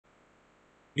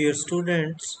Dear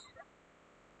students,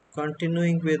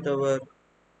 continuing with our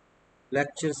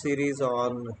lecture series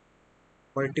on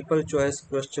multiple choice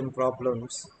question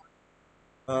problems,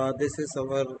 this is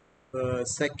our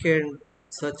second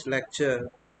such lecture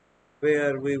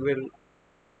where we will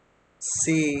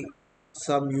see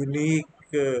some unique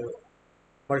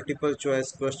multiple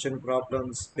choice question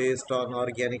problems based on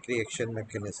organic reaction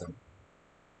mechanism.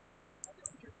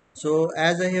 So,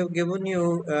 as I have given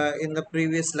you in the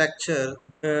previous lecture,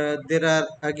 there are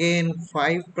again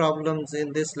 5 problems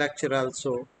in this lecture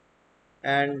also,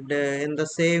 and in the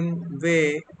same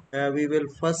way we will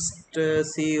first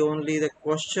see only the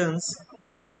questions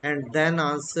and then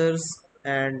answers,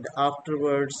 and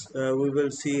afterwards we will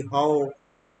see how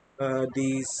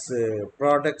these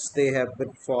products they have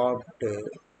been formed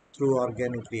through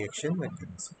organic reaction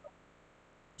mechanism.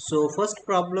 So first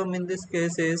problem in this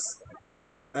case is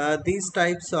these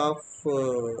types of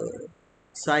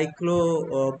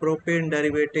cyclopropane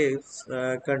derivatives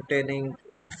containing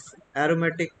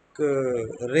aromatic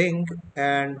ring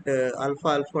and alpha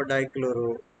alpha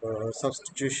dichloro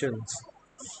substitutions,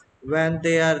 when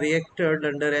they are reacted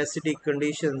under acidic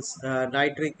conditions,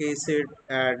 nitric acid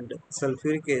and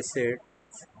sulfuric acid,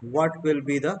 what will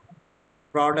be the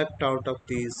product out of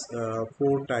these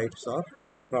 4 types of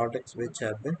products which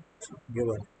have been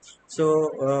given. So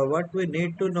what we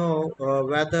need to know,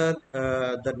 whether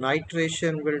the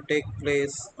nitration will take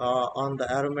place on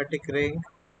the aromatic ring,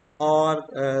 or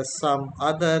some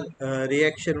other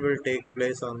reaction will take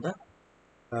place on the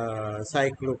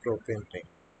cyclopropane ring.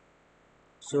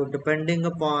 So depending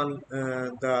upon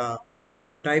the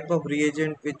type of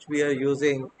reagent which we are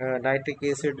using, nitric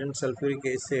acid and sulfuric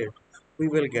acid, we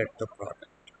will get the product.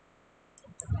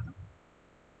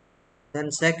 Then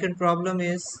second problem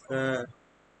is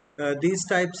these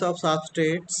types of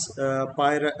substrates,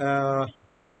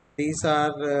 these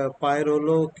are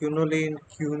pyrroloquinoline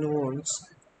quinones.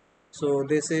 So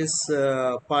this is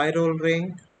pyrrole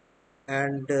ring,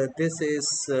 and this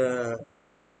is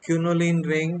quinoline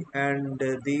ring, and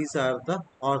these are the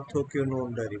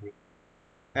orthoquinone derivative.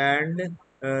 And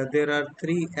there are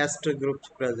 3 ester groups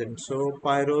present. So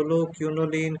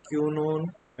pyrroloquinoline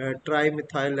quinone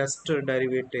trimethyl ester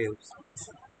derivatives,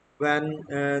 when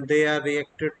they are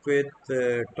reacted with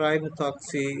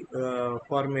trimethoxy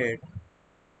formate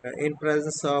in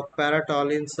presence of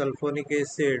paratoluene sulfonic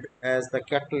acid as the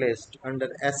catalyst under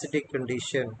acidic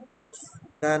condition,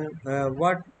 then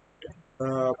what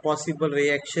possible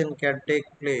reaction can take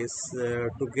place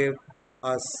to give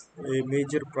us a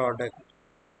major product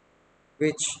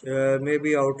which may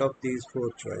be out of these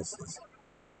 4 choices.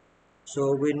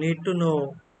 So we need to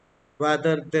know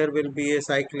whether there will be a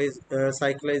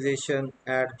cyclization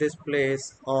at this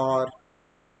place, or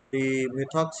the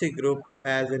methoxy group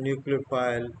as a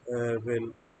nucleophile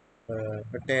will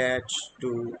attach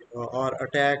to or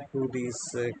attack to these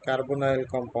carbonyl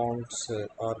compounds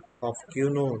or of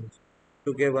quinones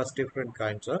to give us different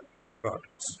kinds of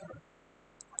products.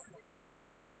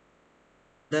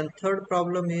 Then third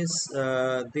problem is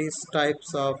these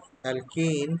types of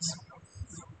alkenes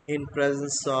in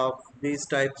presence of these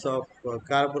types of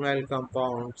carbonyl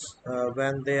compounds,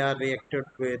 when they are reacted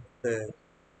with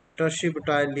tertiary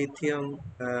lithium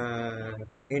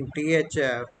in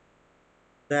THF,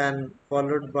 then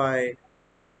followed by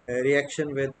a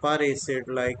reaction with par acid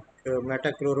like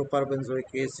metachloroperbenzoic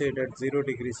acid at 0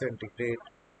 degree centigrade,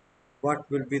 what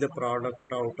will be the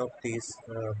product out of these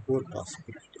 4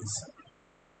 possibilities.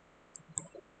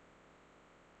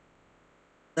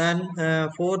 Then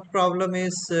fourth problem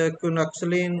is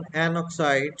quinoxylene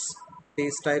anoxides,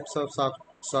 these types of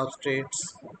substrates.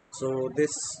 So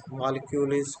this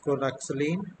molecule is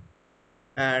quinoxylene,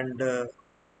 and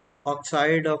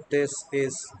oxide of this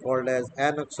is called as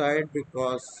anoxide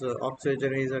because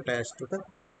oxygen is attached to the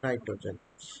nitrogen.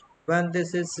 When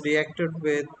this is reacted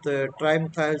with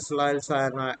trimethyl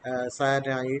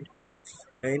cyanide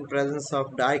in presence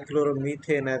of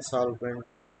dichloromethane as solvent,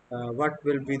 what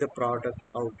will be the product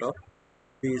out of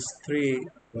these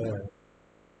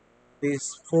these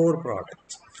 4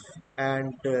 products?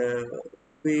 And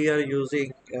we are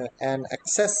using an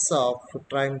excess of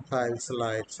trimethyl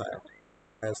cyanide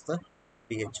as the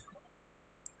pH.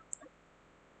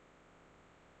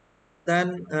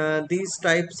 Then these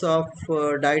types of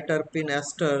ditarpine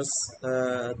esters,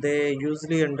 they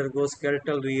usually undergo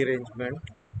skeletal rearrangement,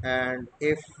 and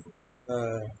if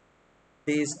uh,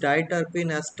 these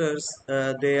ditarpine esters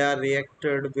they are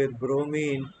reacted with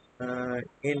bromine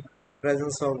in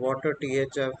presence of water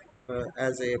THF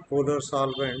as a polar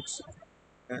solvents,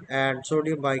 and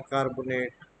sodium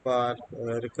bicarbonate for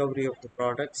recovery of the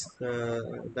products,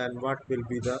 then what will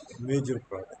be the major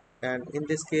product? and in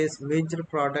this case major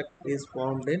product is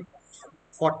formed in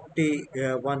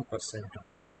 41%,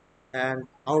 and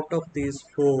out of these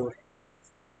four,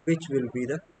 which will be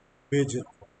the major?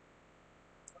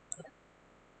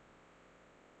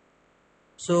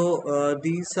 So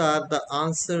these are the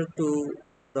answer to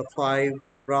the five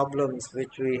problems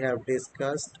which we have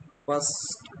discussed.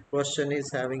 First question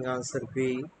is having answer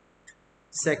B,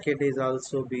 second is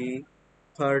also B,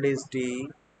 third is D,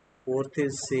 fourth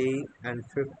is C, and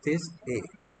fifth is A.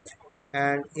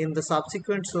 And in the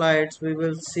subsequent slides we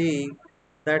will see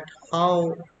that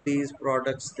how these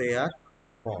products they are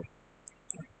formed.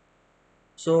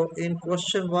 So in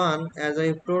question 1, as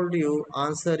I told you,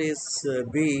 answer is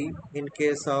B in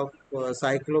case of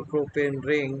cyclopropane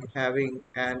ring having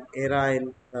an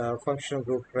aryl functional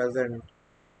group present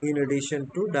in addition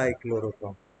to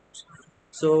dichloropropan.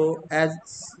 So as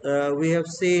we have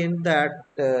seen that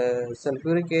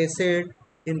sulfuric acid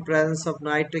in presence of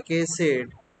nitric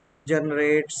acid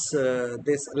generates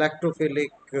this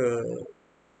electrophilic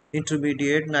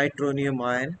intermediate nitronium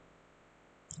ion,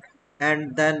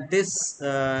 and then this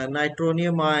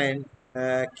nitronium ion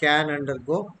can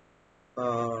undergo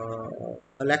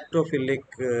electrophilic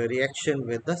reaction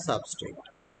with the substrate,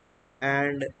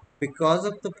 and because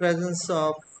of the presence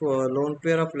of lone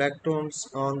pair of electrons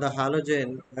on the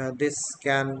halogen, this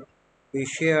can be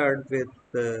shared with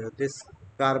this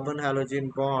carbon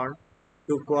halogen bond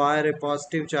to acquire a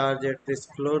positive charge at this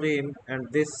chlorine,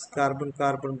 and this carbon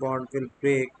carbon bond will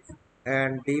break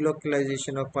and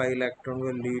delocalization of pi electron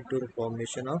will lead to the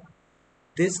formation of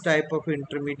this type of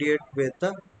intermediate with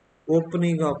the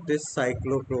opening of this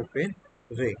cyclopropane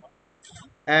ring.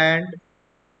 And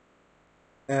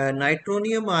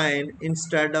nitronium ion,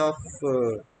 instead of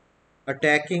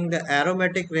attacking the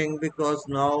aromatic ring, because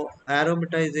now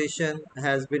aromatization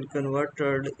has been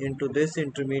converted into this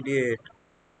intermediate,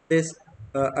 this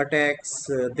attacks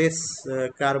this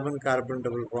carbon carbon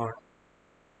double bond,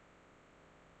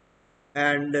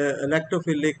 and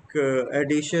electrophilic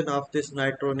addition of this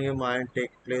nitronium ion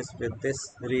take place with this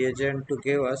reagent to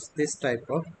give us this type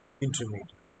of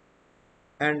intermediate.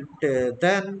 And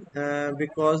then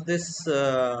because this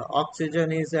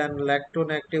oxygen is an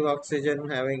electronegative oxygen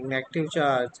having negative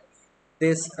charge,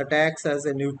 this attacks as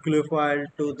a nucleophile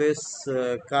to this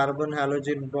carbon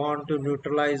halogen bond to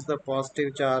neutralize the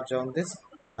positive charge on this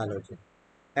halogen,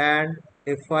 and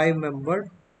a five membered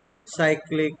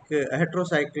cyclic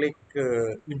heterocyclic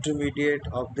intermediate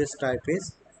of this type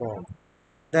is formed.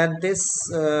 Then this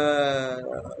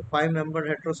five membered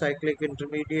heterocyclic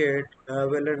intermediate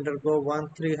will undergo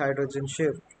 1,3 hydrogen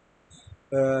shift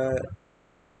uh,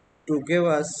 to give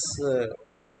us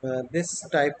this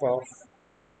type of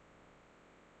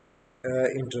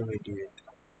intermediate.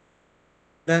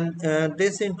 Then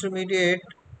this intermediate,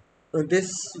 this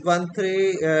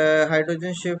 1,3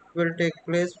 hydrogen shift will take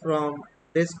place from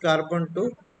this carbon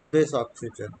to this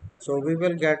oxygen. So we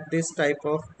will get this type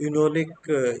of enolic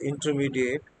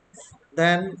intermediate.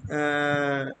 Then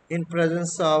in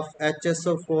presence of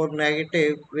HSO4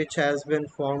 negative, which has been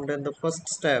formed in the first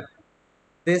step,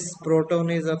 this proton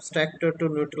is abstracted to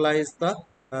neutralize the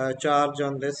charge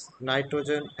on this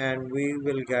nitrogen, and we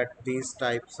will get these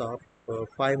types of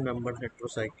five-membered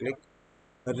heterocyclic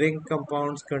ring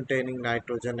compounds containing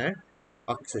nitrogen and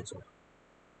oxygen.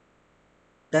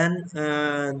 Then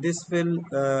this will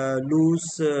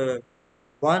lose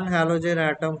one halogen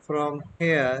atom from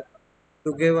here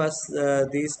to give us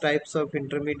these types of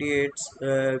intermediates,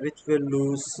 which will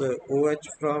lose OH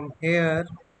from here,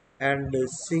 and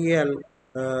Cl,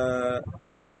 uh,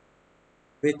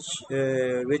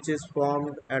 which is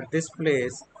formed at this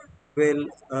place, will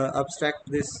abstract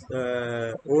this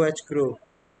OH group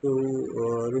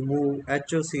to remove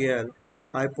HOCl.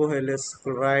 Hypohalous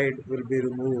chloride will be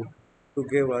removed to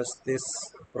give us this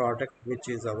product, which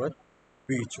is our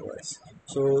B choice.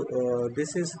 So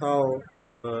this is how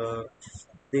the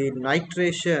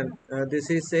nitration, this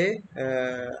is a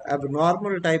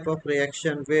abnormal type of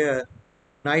reaction where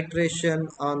nitration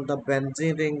on the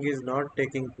benzene ring is not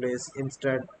taking place.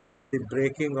 Instead, the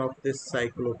breaking of this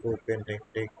cyclopropane ring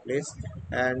take place,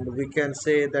 and we can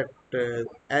say that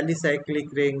alicyclic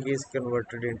ring is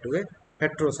converted into a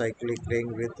heterocyclic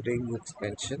ring with ring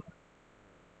expansion,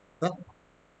 the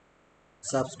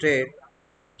substrate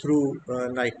through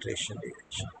nitration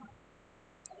reaction.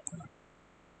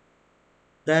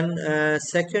 Then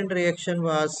second reaction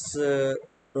was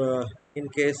in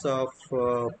case of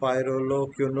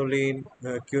pyrroloquinoline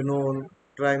quinone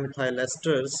trimethyl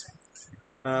esters.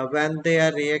 When they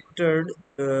are reacted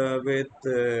with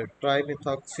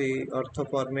trimethoxy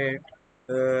orthoformate,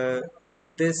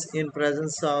 this in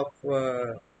presence of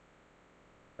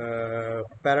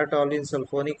paratoluene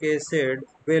sulfonic acid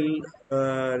will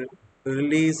uh,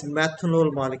 release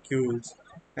methanol molecules,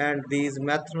 and these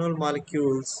methanol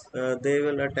molecules they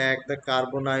will attack the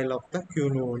carbonyl of the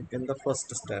quinone in the first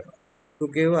step to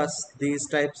give us these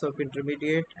types of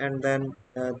intermediate, and then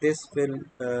this will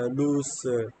lose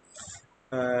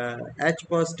H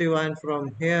positive ion from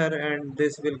here, and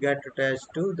this will get attached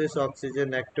to this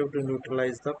oxygen active to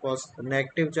neutralize the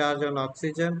negative charge on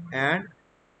oxygen and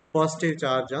positive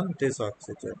charge on this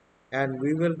oxygen, and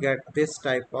we will get this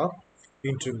type of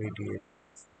intermediate.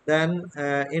 Then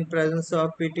in presence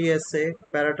of PTSA,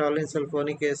 paratoluene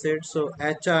sulfonic acid, so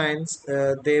H ions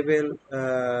they will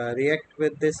react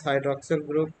with this hydroxyl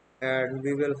group, and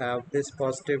we will have this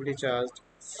positively charged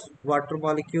water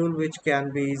molecule which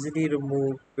can be easily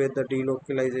removed with the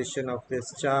delocalization of this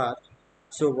charge.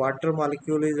 So water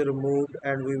molecule is removed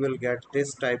and we will get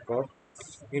this type of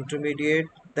intermediate.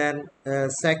 Then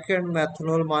second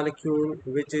methanol molecule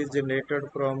which is generated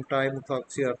from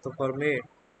trimethoxyetherformate,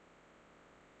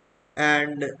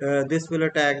 and this will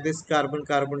attack this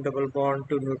carbon-carbon double bond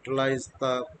to neutralize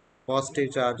the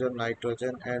positive charge on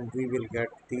nitrogen, and we will get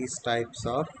these types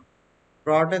of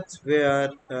products where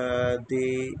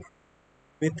the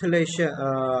methylation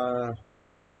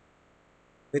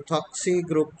methoxy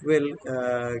group will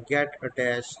get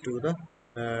attached to the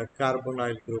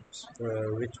carbonyl groups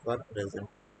which were present.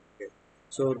 Okay.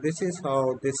 So this is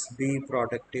how this B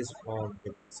product is formed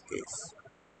in this case.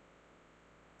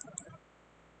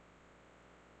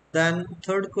 Then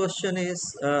third question is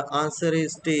answer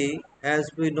is D. As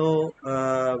we know,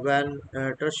 when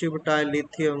tertiary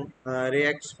lithium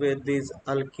reacts with these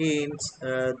alkenes,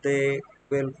 they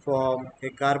will form a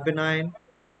carbanion,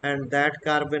 and that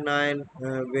carbanion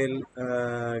will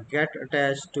get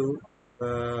attached to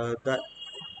the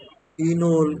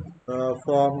enol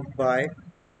formed by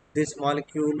this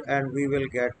molecule, and we will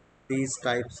get these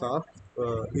types of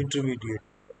intermediate,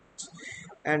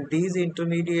 and these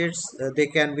intermediates they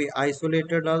can be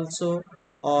isolated also,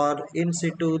 or in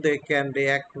situ they can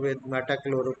react with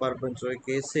metachloroperbenzoic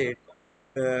acid.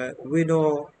 We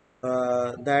know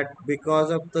that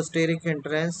because of the steric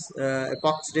hindrance,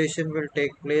 epoxidation will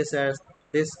take place as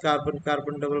this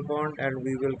carbon-carbon double bond, and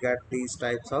we will get these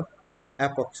types of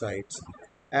epoxides.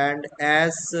 And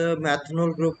as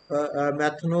methanol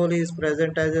is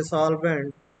present as a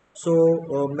solvent, so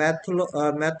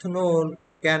methanol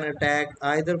can attack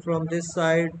either from this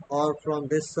side or from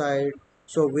this side,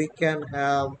 so we can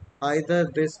have either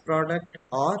this product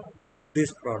or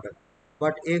this product.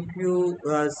 But if you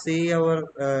see our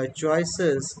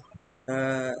choices,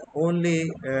 only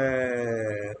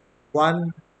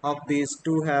one of these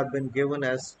two have been given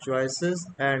as choices,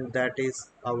 and that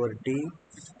is our D.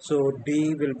 So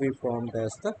D will be formed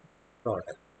as the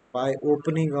product by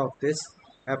opening of this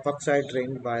epoxide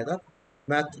ring by the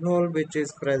methanol which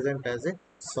is present as a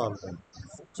solvent.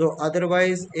 So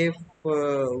otherwise, if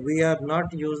we are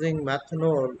not using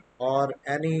methanol or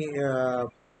any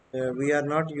we are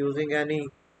not using any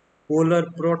polar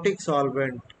protic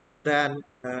solvent, then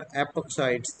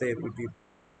epoxides they will be.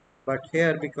 But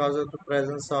here, because of the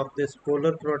presence of this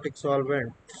polar protic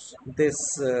solvent, this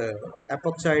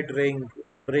epoxide ring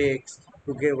breaks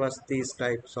to give us these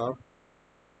types of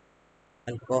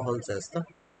alcohols as the.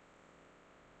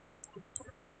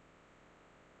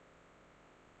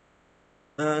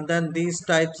 Then these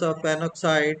types of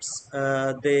anoxides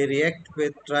they react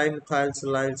with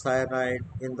trimethylsilyl cyanide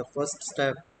in the first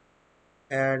step,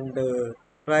 and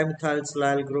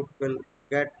trimethylsilyl group will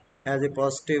get as a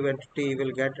positive entity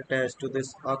will get attached to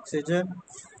this oxygen,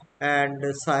 and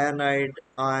the cyanide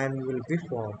ion will be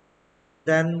formed.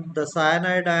 Then the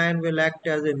cyanide ion will act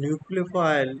as a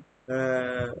nucleophile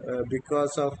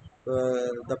because of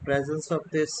the presence of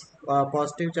this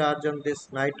positive charge on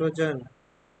this nitrogen.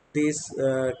 This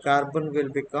carbon will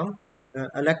become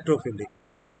electrophilic,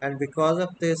 and because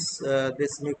of this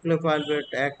this nucleophile will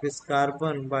attack this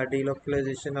carbon by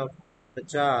delocalization of the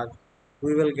charge.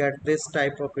 We will get this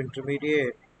type of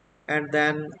intermediate, and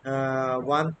then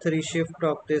 1,3 shift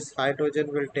of this hydrogen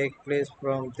will take place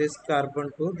from this carbon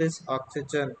to this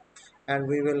oxygen, and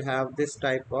we will have this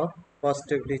type of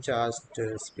positively charged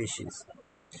species.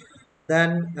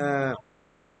 Then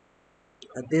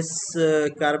this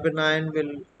carbanion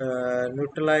will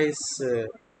neutralize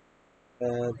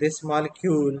this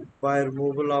molecule by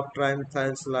removal of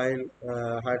trimethylsilyl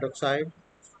hydroxide,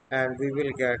 and we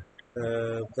will get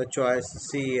the choice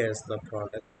C as the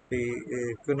product.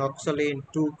 The quinoxylene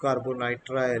 2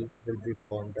 carbonitrile will be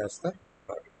formed as the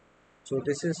product. So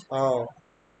this is how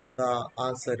the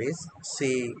answer is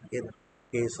C in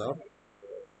case of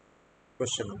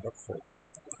question number 4.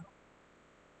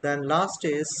 Then last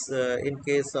is in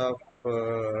case of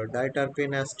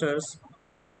Ditarpine Esters,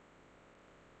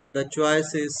 the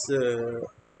choice is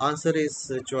answer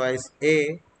is choice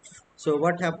A. So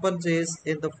what happens is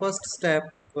in the first step,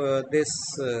 this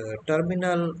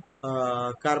terminal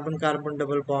carbon-carbon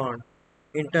double bond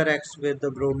interacts with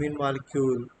the bromine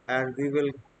molecule, and we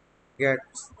will get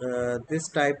this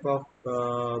type of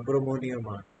bromonium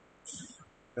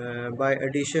ion by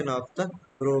addition of the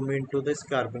bromine to this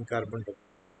carbon-carbon double.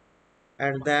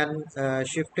 And then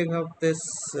shifting of this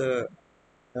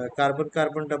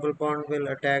carbon-carbon double bond will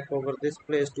attack over this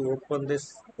place to open this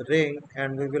ring,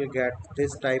 and we will get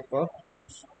this type of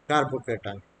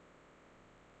carbocation.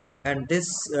 And this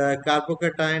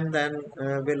carbocation then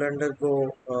will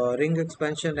undergo ring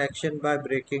expansion action by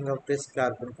breaking of this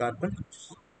carbon-carbon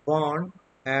bond,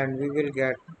 and we will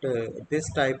get this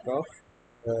type of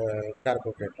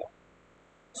carbocation.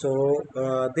 So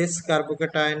this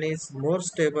carbocation is more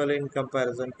stable in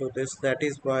comparison to this. That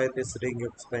is why this ring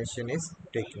expansion is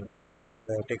taking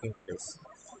place.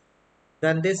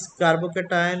 Then this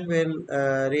carbocation will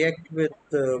react with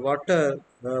water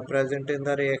present in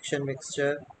the reaction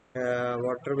mixture.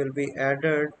 Water will be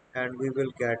added, and we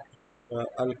will get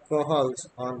alcohols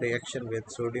on reaction with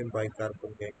sodium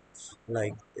bicarbonate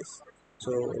like this.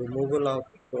 So removal of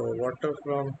water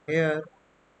from here,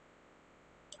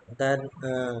 then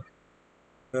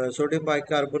sodium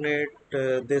bicarbonate,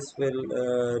 this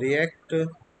will react to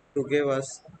give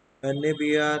us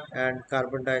NaBr and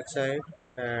carbon dioxide,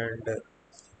 and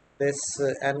this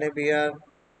NaBr,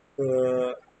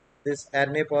 this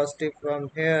Na positive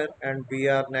from here and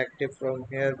Br negative from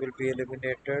here will be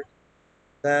eliminated.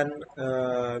 Then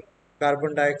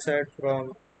carbon dioxide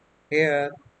from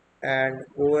here and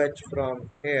OH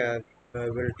from here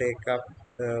will take up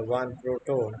one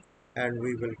proton, and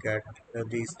we will get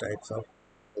these types of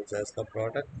molecules as the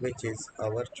product, which is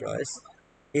our choice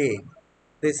A.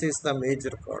 This is the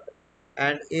major product.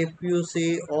 And if you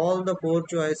see all the four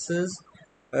choices,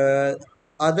 uh,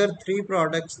 other three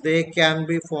products, they can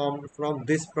be formed from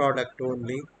this product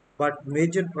only, but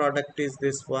major product is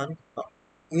this one.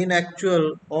 In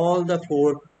actual, all the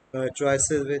four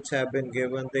choices which have been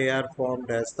given, they are formed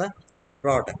as the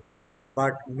product,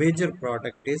 but major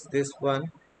product is this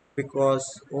one, because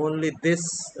only this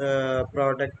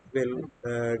product will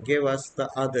give us the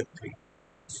other three.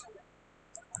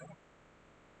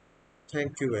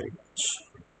 Thank you very much.